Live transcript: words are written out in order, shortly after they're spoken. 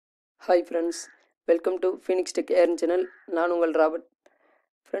Hi friends, welcome to Phoenix tech earn channel. நான் உங்கள் Robert.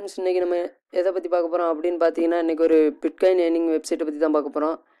 Friends, இன்றைக்கி நம்ம எதை பற்றி பார்க்க போகிறோம் அப்படின்னு பார்த்தீங்கன்னா, இன்றைக்கி ஒரு பிட்காயின் ஏர்னிங் வெப்சைட்டை பற்றி தான் பார்க்க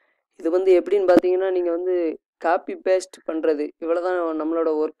போகிறோம். இது எப்படின்னு பார்த்தீங்கன்னா, நீங்கள் காப்பி பேஸ்ட் பண்ணுறது இவ்வளோ தான்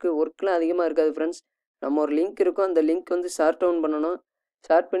நம்மளோட ஒர்க்லாம் அதிகமாக இருக்காது ஃப்ரெண்ட்ஸ். நம்ம ஒரு லிங்க் இருக்கும், அந்த லிங்க் ஷார்ட் டவுன் பண்ணணும்.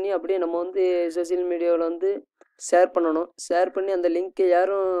 ஷார்ட் பண்ணி அப்படியே நம்ம சோசியல் மீடியாவில் ஷேர் பண்ணணும். ஷேர் பண்ணி அந்த லிங்க்கை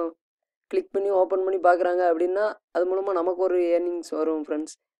யாரும் கிளிக் பண்ணி ஓப்பன் பண்ணி பார்க்குறாங்க அப்படின்னா, அது மூலமாக நமக்கு ஒரு ஏர்னிங்ஸ் வரும்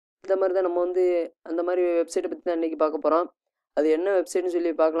ஃப்ரெண்ட்ஸ். இந்த மாதிரி தான் நம்ம அந்த மாதிரி வெப்சைட்டை பற்றி தான் இன்றைக்கி பார்க்க போகிறோம். அது என்ன வெப்சைட்னு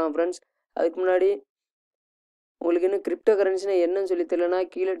சொல்லி பார்க்கலாம் ஃப்ரெண்ட்ஸ். அதுக்கு முன்னாடி உங்களுக்கு இன்னும் கிரிப்டோ கரன்சினா என்னன்னு சொல்லி தெரியலனா,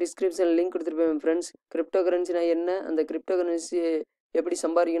 கீழே டிஸ்கிரிப்ஷனில் லிங்க் கொடுத்துருப்பேன் ஃப்ரெண்ட்ஸ். கிரிப்டோ கரன்சினா என்ன, அந்த கிரிப்டோ கரன்சி எப்படி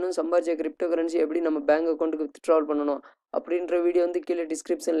சம்பாதிக்கணும், சம்பாதிச்ச கிரிப்டோ கரன்சி எப்படி நம்ம பேங்க் அக்கௌண்ட்டுக்கு வித்ட்ராவல் பண்ணணும் அப்படின்ற வீடியோ கீழே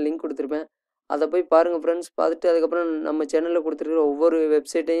டிஸ்கிரிப்ஷனில் லிங்க் கொடுத்துருப்பேன். அதை போய் பாருங்கள் ஃப்ரெண்ட்ஸ். பார்த்துட்டு அதுக்கப்புறம் நம்ம சேனலில் கொடுத்துருக்குற ஒவ்வொரு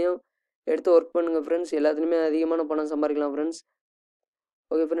வெப்சைட்டையும் எடுத்து ஒர்க் பண்ணுங்கள் ஃப்ரெண்ட்ஸ். எல்லாத்துலேயுமே அதிகமான பணம் சம்பாதிக்கலாம் ஃப்ரெண்ட்ஸ்.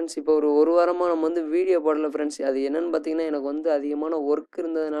 ஓகே ஃப்ரெண்ட்ஸ், இப்போ ஒரு வாரமாக நம்ம வீடியோ போடலை ஃப்ரெண்ட்ஸ். அது என்னென்னு பார்த்தீங்கன்னா, எனக்கு அதிகமான ஒர்க்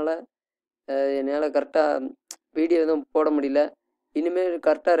இருந்ததுனால என்னால் கரெக்டாக வீடியோ எதுவும் போட முடியல. இனிமேல்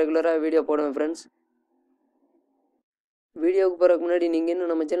கரெக்டாக ரெகுலராக வீடியோ போடுவேன் ஃப்ரெண்ட்ஸ். வீடியோவுக்கு போகிறதுக்கு முன்னாடி நீங்கள்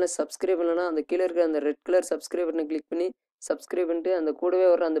இன்னும் நம்ம சேனலை சப்ஸ்கிரைப் பண்ணலன்னா, அந்த கீழே இருக்கிற அந்த ரெட் கலர் சப்ஸ்கிரைப் பட்டனை கிளிக் பண்ணி சப்ஸ்கிரைப் பண்ணிட்டு அந்த கூடவே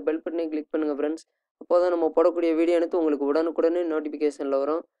வர அந்த பெல் பட்டனையும் கிளிக் பண்ணுங்கள் ஃப்ரெண்ட்ஸ். அப்போ தான் நம்ம போடக்கூடிய வீடியோ எடுத்து உங்களுக்கு உடனுக்குடனே நோட்டிஃபிகேஷனில்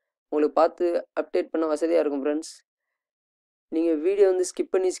வரும். உங்களுக்கு பார்த்து அப்டேட் பண்ண வசதியாக இருக்கும் ஃப்ரெண்ட்ஸ். நீங்கள் வீடியோ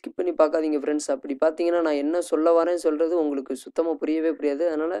ஸ்கிப் பண்ணி பார்க்காதீங்க ஃப்ரெண்ட்ஸ். அப்படி பார்த்தீங்கன்னா நான் என்ன சொல்ல வரேன்னு சொல்கிறது உங்களுக்கு சுத்தமாக புரியவே புரியாது.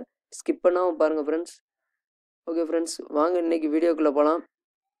 அதனால் ஸ்கிப் பண்ணாமல் பாருங்கள் ஃப்ரெண்ட்ஸ். ஓகே ஃப்ரெண்ட்ஸ், வாங்க இன்றைக்கி வீடியோக்குள்ளே போகலாம்.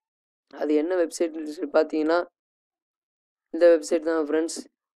 அது என்ன வெப்சைட்னு சொல்லி பார்த்தீங்கன்னா, இந்த வெப்சைட் தான் ஃப்ரெண்ட்ஸ்.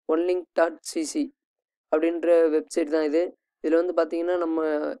 onelink.cc அப்படின்ற வெப்சைட் தான் இது. இதில் பார்த்தீங்கன்னா நம்ம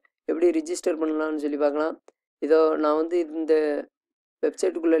எப்படி ரிஜிஸ்டர் பண்ணலாம்னு சொல்லி பார்க்கலாம். இதோ நான் இந்த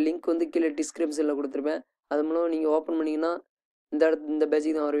வெப்சைட்டுக்குள்ளே லிங்க் கீழே டிஸ்கிரிப்ஷனில் கொடுத்துருப்பேன். அது மூலம் நீங்கள் ஓப்பன் பண்ணிங்கன்னா இந்த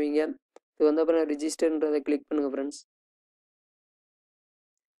பேஜுக்கு தான் வருவீங்க. இது அப்புறம் ரிஜிஸ்டர்ன்றதை கிளிக் பண்ணுங்கள் ஃப்ரெண்ட்ஸ்.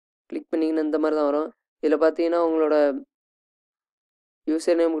 கிளிக் பண்ணிங்கன்னா இந்த மாதிரி தான் வரும். இதில் பார்த்தீங்கன்னா உங்களோட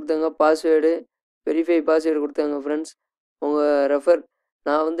யூசர் நேம் கொடுத்தாங்க, பாஸ்வேர்டு, வெரிஃபை பாஸ்வேர்டு கொடுத்தாங்க ஃப்ரெண்ட்ஸ். உங்கள் ரெஃபர்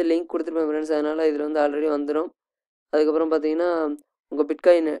நான் லிங்க் கொடுத்துருப்பேன் ஃப்ரெண்ட்ஸ். அதனால் இதில் ஆல்ரெடி வந்துடும். அதுக்கப்புறம் பார்த்தீங்கன்னா உங்கள்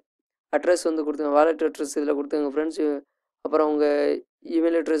பிட்காயின் அட்ரஸ் கொடுத்தாங்க, வாலெட் அட்ரஸ் இதில் கொடுத்தாங்க ஃப்ரெண்ட்ஸ். அப்புறம் உங்கள்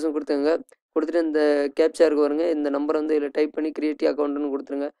இமெயில் அட்ரஸும் கொடுத்தாங்க. கொடுத்துட்டு இந்த கேப்ச்சா இருக்கு பாருங்க, இந்த நம்பர் இதில் டைப் பண்ணி கிரியேட்டிவ் அக்கௌண்ட்டுன்னு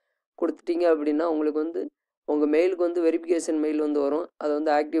கொடுத்துருங்க. கொடுத்துட்டீங்க அப்படின்னா உங்களுக்கு உங்கள் மெயிலுக்கு வெரிஃபிகேஷன் மெயில் வரும்.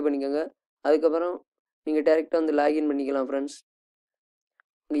 அதை ஆக்டிவ் பண்ணிக்கோங்க. அதுக்கப்புறம் நீங்கள் டேரெக்டாக லாகின் பண்ணிக்கலாம் ஃப்ரெண்ட்ஸ்.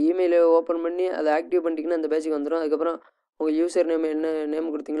 உங்கள் இமெயிலை ஓப்பன் பண்ணி அதை ஆக்டிவ் பண்ணிட்டீங்கன்னா இந்த பேஜுக்கு வந்துடும். அதுக்கப்புறம் உங்கள் யூசர் நேம் என்ன நேம்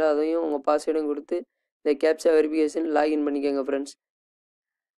கொடுத்தீங்களோ அதையும் உங்கள் பாஸ்வேர்டையும் கொடுத்து இந்த கேப்ச்சா வெரிஃபிகேஷன் லாகின் பண்ணிக்கோங்க ஃப்ரெண்ட்ஸ்.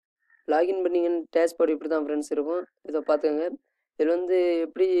 லாகின் பண்ணிங்கன்னு டேஷ்போர்ட் இப்படி தான் ஃப்ரெண்ட்ஸ் இருக்கும். இதை பார்த்துக்கோங்க. இதில்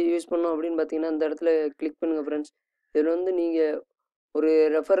எப்படி யூஸ் பண்ணோம் அப்படின்னு பார்த்தீங்கன்னா, இந்த இடத்துல கிளிக் பண்ணுங்கள் ஃப்ரெண்ட்ஸ். இதில் நீங்கள் ஒரு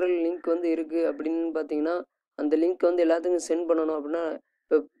ரெஃபரல் லிங்க் இருக்குது அப்படின்னு பார்த்தீங்கன்னா, அந்த லிங்க் எல்லாத்துக்கும் சென்ட் பண்ணணும் அப்படின்னா,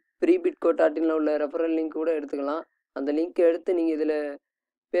 இப்போ ப்ரீபிட்கோ.inல உள்ள ரெஃபரல் லிங்க் கூட எடுத்துக்கலாம். அந்த லிங்க்கை எடுத்து நீங்கள் இதில்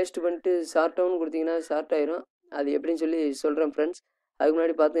பேஸ்ட் பண்ணிட்டு ஷார்ட் டவுன் கொடுத்தீங்கன்னா ஷார்ட் ஆயிரும். அது எப்படின்னு சொல்லி சொல்கிறேன் ஃப்ரெண்ட்ஸ். அதுக்கு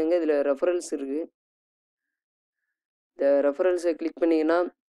முன்னாடி பார்த்துக்கங்க, இதில் ரெஃபரல்ஸ் இருக்குது. இந்த ரெஃபரல்ஸை கிளிக் பண்ணிங்கன்னா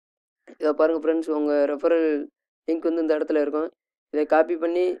இதை பாருங்கள் ஃப்ரெண்ட்ஸ், உங்கள் ரெஃபரல் லிங்க் இந்த இடத்துல இருக்கும். இதை காப்பி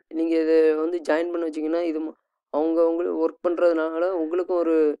பண்ணி நீங்கள் இதை ஜாயின் பண்ண வச்சிங்கன்னா உங்களுக்கு ஒர்க் பண்ணுறதுனால உங்களுக்கும்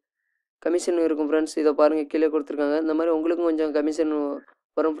ஒரு கமிஷன் இருக்கும் ஃப்ரெண்ட்ஸ். இதை பாருங்கள், கீழே கொடுத்துருக்காங்க. இந்த மாதிரி உங்களுக்கும் கொஞ்சம் கமிஷன்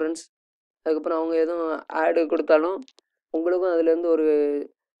வரும் ஃப்ரெண்ட்ஸ். அதுக்கப்புறம் அவங்க எதுவும் ஆடு கொடுத்தாலும் உங்களுக்கும் அதுலேருந்து ஒரு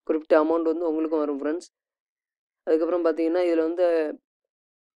குறிப்பிட்ட அமௌண்ட் உங்களுக்கும் வரும் ஃப்ரெண்ட்ஸ். அதுக்கப்புறம் பார்த்தீங்கன்னா இதில்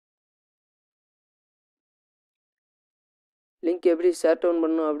லிங்க் எப்படி ஷேர் டவுன்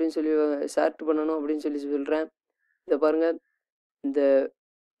பண்ணணும் அப்படின்னு சொல்லி ஷேர்ட் பண்ணணும் அப்படின்னு சொல்லி சொல்கிறேன். இதை பாருங்கள், இந்த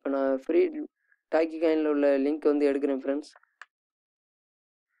இப்போ நான் ஃப்ரீ டாக்கி காயினில் உள்ள லிங்க் எடுக்கிறேன் ஃப்ரெண்ட்ஸ்.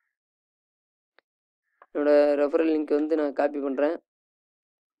 என்னோடய ரெஃபரல் லிங்க் நான் காப்பி பண்ணுறேன்.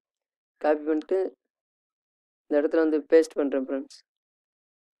 காப்பி பண்ணிட்டு இந்த இடத்துல பேஸ்ட் பண்ணுறேன் ஃப்ரெண்ட்ஸ்.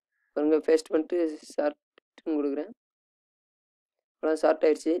 பாருங்கள், பேஸ்ட் பண்ணிட்டு ஷார்ட்னு கொடுக்குறேன். அவ்வளோ ஷார்ட்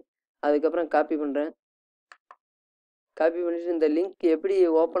ஆயிடுச்சு. அதுக்கப்புறம் காப்பி பண்ணுறேன். காப்பி பண்ணிவிட்டு இந்த லிங்க் எப்படி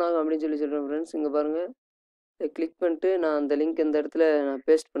ஓப்பன் ஆகும் அப்படின்னு சொல்லி சொல்கிறேன் ஃப்ரெண்ட்ஸ். இங்கே பாருங்கள், இதை கிளிக் பண்ணிட்டு நான் அந்த லிங்க் இந்த இடத்துல நான்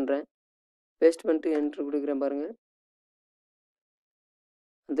பேஸ்ட் பண்ணுறேன். பேஸ்ட் பண்ணிட்டு என்ட்ரு கொடுக்குறேன் பாருங்கள்.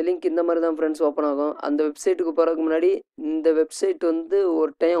 அந்த லிங்க் இந்த மாதிரி தான் ஃப்ரெண்ட்ஸ் ஓப்பன் ஆகும். அந்த வெப்சைட்டுக்கு போகிறதுக்கு முன்னாடி இந்த வெப்சைட்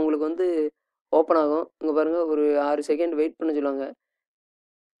ஒரு டைம் உங்களுக்கு ஓப்பன் ஆகும். இங்கே பாருங்கள், ஒரு 6 செகண்ட் வெயிட் பண்ண சொல்லுவாங்க.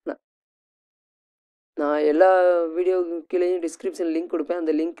 நான் எல்லா வீடியோவுக்கு கீழேயும் டிஸ்கிரிப்ஷன் லிங்க் கொடுப்பேன்.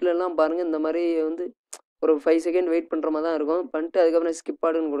 அந்த லிங்க்லலாம் பாருங்கள், இந்த மாதிரி ஒரு 5 செகண்ட் வெயிட் பண்ணுற மாதிரி தான் இருக்கும். பண்ணிட்டு அதுக்கப்புறம் ஸ்கிப்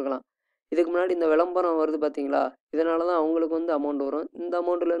ஆடுன்னு கொடுக்கலாம். இதுக்கு முன்னாடி இந்த விளம்பரம் வருது பார்த்தீங்களா, இதனால தான் அவங்களுக்கு அமௌண்ட் வரும். இந்த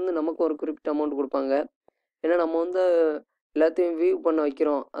அமௌண்ட்லேருந்து நமக்கு ஒரு குறிப்பிட்ட அமௌண்ட் கொடுப்பாங்க. ஏன்னா நம்ம எல்லாத்தையும் வியூ பண்ண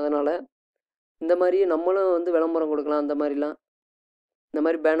வைக்கிறோம். அதனால் இந்த மாதிரி நம்மளும் வந்து விளம்பரம் கொடுக்கலாம். அந்த மாதிரிலாம் இந்த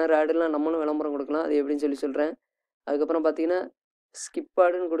மாதிரி பேனர் ஆடுலாம் நம்மளும் விளம்பரம் கொடுக்கலாம். அது எப்படின்னு சொல்கிறேன். அதுக்கப்புறம் பார்த்தீங்கன்னா ஸ்கிப்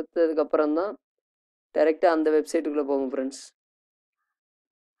ஆடுன்னு கொடுத்ததுக்கப்புறம் தான் டைரெக்டாக அந்த வெப்சைட்டுக்குள்ளே போகும் ஃப்ரெண்ட்ஸ்.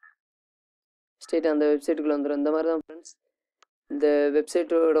 ஸ்ட்ரெயிட்டாக அந்த வெப்சைட்டுக்குள்ளே வந்துடும். இந்த மாதிரி தான் ஃப்ரெண்ட்ஸ் இந்த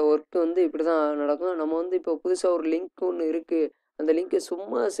வெப்சைட்டோட ஒர்க்கு வந்து இப்படி தான் நடக்கும். நம்ம வந்து இப்போ புதுசாக ஒரு லிங்க் ஒன்று இருக்குது. அந்த லிங்க்கை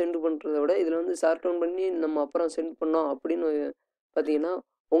சும்மா சென்ட் பண்ணுறத விட இதில் வந்து ஷார்ட் டவுன் பண்ணி நம்ம அப்புறம் சென்ட் பண்ணோம் அப்படின்னு பார்த்தீங்கன்னா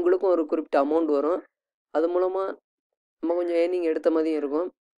உங்களுக்கும் ஒரு குறிப்பிட்ட அமௌண்ட் வரும். அது மூலமாக நம்ம கொஞ்சம் ஏர்னிங் எடுத்த மாதிரியும் இருக்கும்.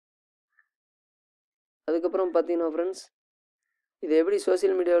 அதுக்கப்புறம் பார்த்தீங்கன்னா ஃப்ரெண்ட்ஸ் இதை எப்படி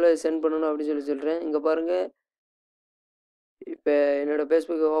சோசியல் மீடியாவில் சென்ட் பண்ணணும் அப்படின்னு சொல்கிறேன். இங்கே பாருங்கள், இப்போ என்னோடய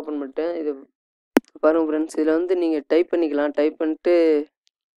ஃபேஸ்புக்கை ஓப்பன் பண்ணிட்டேன். இது பாருங்கள் ஃப்ரெண்ட்ஸ், இதில் வந்து நீங்கள் டைப் பண்ணிக்கலாம். டைப் பண்ணிட்டு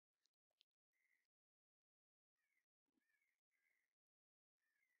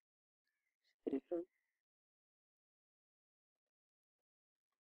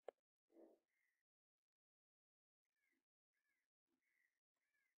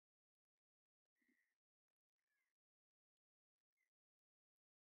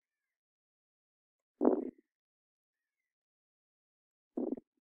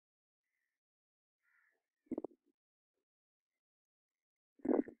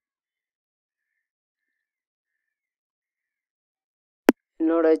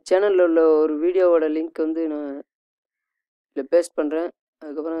என்னோடய சேனலில் உள்ள ஒரு வீடியோவோட லிங்க் வந்து நான் இதில் பேஸ்ட் பண்ணுறேன்.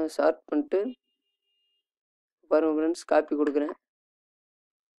 அதுக்கப்புறம் ஷார்ட் பண்ணிட்டு பாருங்கள் ஃப்ரெண்ட்ஸ், காப்பி கொடுக்குறேன்.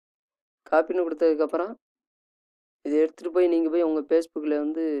 காப்பின்னு கொடுத்ததுக்கப்புறம் இதை எடுத்துகிட்டு போய் நீங்கள் போய் உங்கள் ஃபேஸ்புக்கில்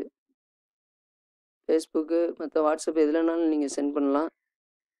வந்து ஃபேஸ்புக்கு மற்ற வாட்ஸ்அப் எதுலனாலும் நீங்கள் சென்ட் பண்ணலாம்.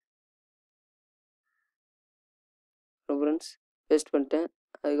 ஃப்ரெண்ட்ஸ் பேஸ்ட் பண்ணிட்டேன்.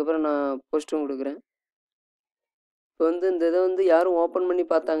 அதுக்கப்புறம் நான் போஸ்ட்டும் கொடுக்குறேன். இப்போ வந்து இந்த இதை வந்து யாரும் ஓப்பன் பண்ணி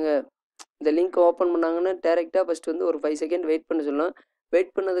பார்த்தாங்க, இந்த லிங்க் ஓப்பன் பண்ணாங்கன்னா டேரெக்டாக ஃபஸ்ட்டு வந்து ஒரு 5 செகண்ட் வெயிட் பண்ண சொல்லலாம்.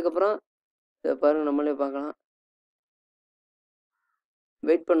 வெயிட் பண்ணதுக்கப்புறம் இதை பாருங்கள், நம்மளே பார்க்கலாம்.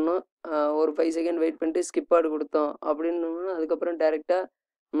 வெயிட் பண்ணோம், ஒரு 5 செகண்ட் வெயிட் பண்ணிட்டு ஸ்கிப் ஆடு கொடுத்தோம் அப்படின்னோம்னா அதுக்கப்புறம் டேரெக்டாக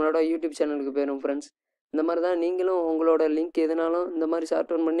நம்மளோட யூடியூப் சேனலுக்கு போயிடும் ஃப்ரெண்ட்ஸ். இந்த மாதிரி தான் நீங்களும் உங்களோட லிங்க் எதுனாலும் இந்த மாதிரி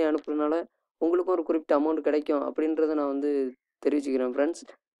ஷார்ட் டவுன் பண்ணி அனுப்புறதுனால உங்களுக்கும் ஒரு குறிப்பிட்ட அமௌண்ட் கிடைக்கும் அப்படின்றத நான் வந்து தெரிவிச்சுக்கிறேன் ஃப்ரெண்ட்ஸ்.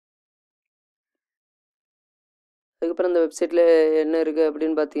 அதுக்கப்புறம் இந்த வெப்சைட்டில் என்ன இருக்குது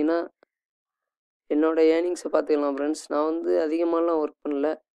அப்படின்னு பார்த்தீங்கன்னா என்னோடய ஏர்னிங்ஸை பார்த்துக்கலாம் ஃப்ரெண்ட்ஸ். நான் வந்து அதிகமாகலாம் ஒர்க் பண்ணல,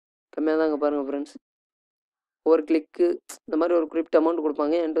 கம்மியாக தான். இங்கே பாருங்கள் ஃப்ரெண்ட்ஸ், ஒரு கிளிக்கு இந்த மாதிரி ஒரு குறிப்பிட்ட அமௌண்ட்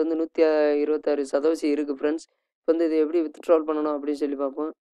கொடுப்பாங்க. என்கிட்ட வந்து 126% இருக்குது ஃப்ரெண்ட்ஸ். இப்போ வந்து இது எப்படி வித்ட்ராவல் பண்ணணும் அப்படின்னு சொல்லி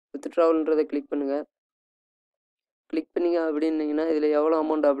பார்ப்போம். வித்ட்ராவல்ன்றதை கிளிக் பண்ணுங்கள். கிளிக் பண்ணிங்க அப்படின்னீங்கன்னா இதில் எவ்வளோ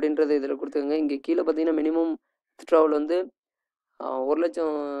அமௌண்ட் அப்படின்றத இதில் கொடுத்துக்கோங்க. இங்கே கீழே பார்த்தீங்கன்னா மினிமம் வித்ட்ராவல் வந்து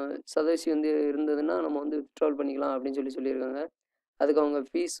 1,00,000 வந்து இருந்ததுன்னா நம்ம வந்து வித்ட்ராவல் பண்ணிக்கலாம் அப்படின்னு சொல்லியிருக்காங்க. அதுக்கு அவங்க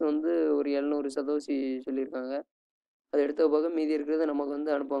ஃபீஸ் வந்து ஒரு 700 சொல்லியிருக்காங்க. அதை எடுத்த போக மீதி இருக்கிறத நமக்கு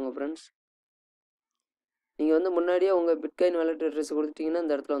வந்து அனுப்புவாங்க ஃப்ரெண்ட்ஸ். நீங்கள் வந்து முன்னாடியே உங்கள் பிட்காயின் வாலெட் அட்ரஸ் கொடுத்துட்டிங்கன்னா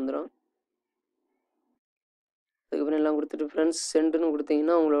இந்த இடத்துல வந்துடும். அதுக்கப்புறம் எல்லாம் கொடுத்துட்டு ஃப்ரெண்ட்ஸ் சென்டுன்னு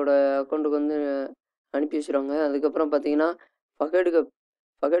கொடுத்தீங்கன்னா உங்களோட அக்கௌண்ட்டுக்கு வந்து அனுப்பி வச்சுருவாங்க. அதுக்கப்புறம் பார்த்தீங்கன்னா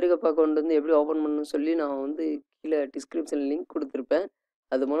பகடு கப் அக்கௌண்ட் வந்து எப்படி ஓப்பன் பண்ணணும்னு சொல்லி நான் வந்து கீழே டிஸ்கிரிப்ஷன் லிங்க் கொடுத்துருப்பேன்.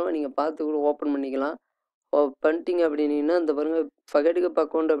 அது மூலமாக நீங்கள் பார்த்து கூட ஓப்பன் பண்ணிக்கலாம். பண்ணிட்டீங்க அப்படின்னீங்கன்னா இந்த பாருங்கள், பகடு கப்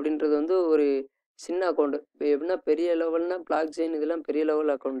அக்கௌண்ட் அப்படின்றது வந்து ஒரு சின்ன அக்கௌண்ட்டு. இப்போ எப்படின்னா பெரிய லெவல்னா பிளாக் செயின் இதெல்லாம் பெரிய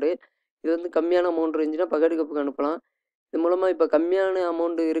லெவல் அக்கௌண்ட்டு. இது வந்து கம்மியான அமௌண்ட் இருந்துச்சுன்னா பகடு கப்புக்கு அனுப்பலாம். இது மூலமாக இப்போ கம்மியான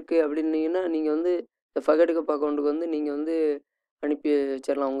அமௌண்ட் இருக்குது அப்படின்னீங்கன்னா நீங்கள் வந்து இந்த பகடு கப் அக்கௌண்ட்டுக்கு வந்து நீங்கள் வந்து அனுப்பி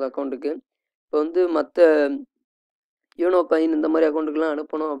வச்சிடலாம் உங்கள் அக்கௌண்ட்டுக்கு. இப்போ வந்து மற்ற யூனோ காயின் இந்த மாதிரி அக்கௌண்ட்டுக்கெலாம்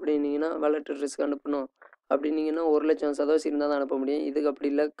அனுப்பணும் அப்படின்னீங்கன்னா, வாலெட் அட்ரஸ்க்கு அனுப்பணும் அப்படின்னீங்கன்னா 1,00,000 இருந்தால் தான் அனுப்ப முடியும். இதுக்கு அப்படி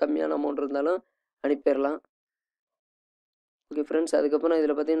இல்லை, கம்மியான அமௌண்ட் இருந்தாலும் அனுப்பிடலாம். ஓகே ஃப்ரெண்ட்ஸ், அதுக்கப்புறம்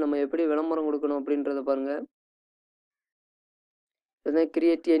இதில் பார்த்தீங்கன்னா நம்ம எப்படி விளம்பரம் கொடுக்கணும் அப்படின்றத பாருங்கள். இதுதான்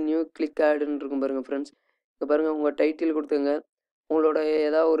கிரியேட் ஏ நியூ கிளிக் ஆடுன்னு இருக்கும் பாருங்கள் ஃப்ரெண்ட்ஸ். இப்போ பாருங்கள், உங்கள் டைட்டில் கொடுத்துங்க. உங்களோட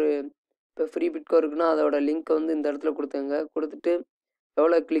ஏதாவது ஒரு இப்போ ஃப்ரீ பிட்கோ இருக்குன்னா அதோட லிங்க்கை வந்து இந்த இடத்துல கொடுத்துங்க. கொடுத்துட்டு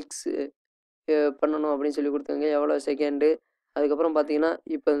எவ்வளோ கிளிக்ஸு பண்ணணும் அப்படின்னு சொல்லி கொடுத்துங்க, எவ்வளோ செகண்டு. அதுக்கப்புறம் பார்த்தீங்கன்னா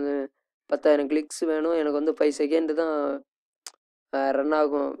இப்போ 10,000 கிளிக்ஸ் வேணும், எனக்கு வந்து 5 செகண்டு தான் ரன்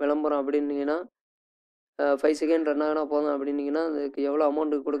ஆகும் விளம்பரம் அப்படின்னீங்கன்னா 5 செகண்ட் ரன் ஆகினா போதும் அப்படின்னீங்கன்னா அதுக்கு எவ்வளோ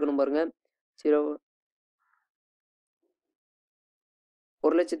அமௌண்ட்டு கொடுக்கணும் பாருங்கள்.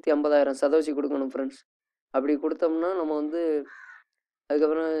 1,50,000 கொடுக்கணும் ஃப்ரெண்ட்ஸ். அப்படி கொடுத்தோம்னா நம்ம வந்து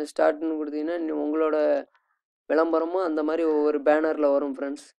அதுக்கப்புறம் ஸ்டார்ட்னு கொடுத்தீங்கன்னா உங்களோட விளம்பரமும் அந்த மாதிரி ஒவ்வொரு பேனரில் வரும்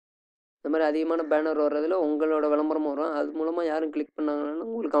ஃப்ரெண்ட்ஸ். இந்த மாதிரி அதிகமான பேனர் வர்றதில் உங்களோட விளம்பரமும் வரும். அது மூலமாக யாரும் கிளிக் பண்ணாங்கன்னா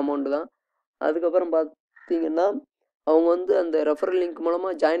உங்களுக்கு அமௌண்ட்டு தான். அதுக்கப்புறம் பார்த்தீங்கன்னா அவங்க வந்து அந்த ரெஃபரல் லிங்க்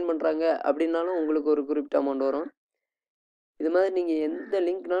மூலமாக ஜாயின் பண்ணுறாங்க அப்படின்னாலும் உங்களுக்கு ஒரு குறிப்பிட்ட அமௌண்ட் வரும். இது மாதிரி நீங்கள் எந்த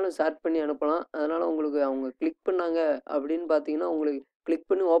லிங்க்னாலும் ஷேர் பண்ணி அனுப்பலாம். அதனால் உங்களுக்கு அவங்க கிளிக் பண்ணாங்க அப்படின்னு பார்த்தீங்கன்னா, உங்களுக்கு கிளிக்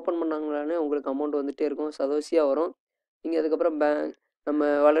பண்ணி ஓப்பன் பண்ணாங்களானே உங்களுக்கு அமௌண்ட் வந்துகிட்டே இருக்கும். சதோசியாக வரும். நீங்கள் அதுக்கப்புறம் நம்ம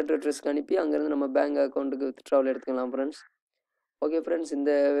வாலெட் அட்ரஸ்க்கு அனுப்பி அங்கேருந்து நம்ம பேங்க் அக்கௌண்ட்டுக்கு வித்ட்ராவல் எடுத்துக்கலாம் ஃப்ரெண்ட்ஸ். ஓகே ஃப்ரெண்ட்ஸ்,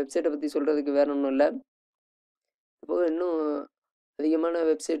 இந்த வெப்சைட்டை பற்றி சொல்கிறதுக்கு வேறு ஒன்றும் இல்லை. இப்போது இன்னும் அதிகமான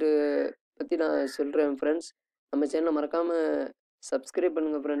வெப்சைட்டு பற்றி நான் சொல்கிறேன் ஃப்ரெண்ட்ஸ். நம்ம சேனலை மறக்காமல் சப்ஸ்கிரைப்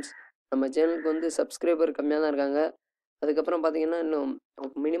பண்ணுங்கள் ஃப்ரெண்ட்ஸ். நம்ம சேனலுக்கு வந்து சப்ஸ்கிரைபர் கம்மியாக தான் இருக்காங்க. அதுக்கப்புறம் பார்த்தீங்கன்னா, இன்னும்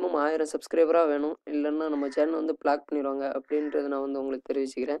மினிமம் 1000 சப்ஸ்கிரைபராக வேணும். இல்லைன்னா நம்ம சேனல் வந்து பிளாக் பண்ணிடுவாங்க அப்படின்றத நான் வந்து உங்களுக்கு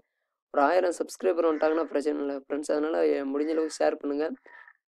தெரிவிச்சுக்கிறேன். ஒரு 1000 சப்ஸ்கிரைபர் வந்துட்டாங்கன்னா பிரச்சனை இல்லை ஃப்ரெண்ட்ஸ். அதனால் முடிஞ்ச அளவுக்கு ஷேர் பண்ணுங்கள்.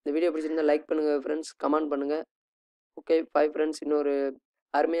 இந்த வீடியோ பிடிச்சிருந்தா லைக் பண்ணுங்கள் ஃப்ரெண்ட்ஸ். கமெண்ட் பண்ணுங்கள். Okay, bye friends. இன்னொரு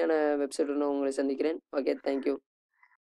அருமையான வெப்சைட்டுடன் உங்களை சந்திக்கிறேன். Okay, thank you.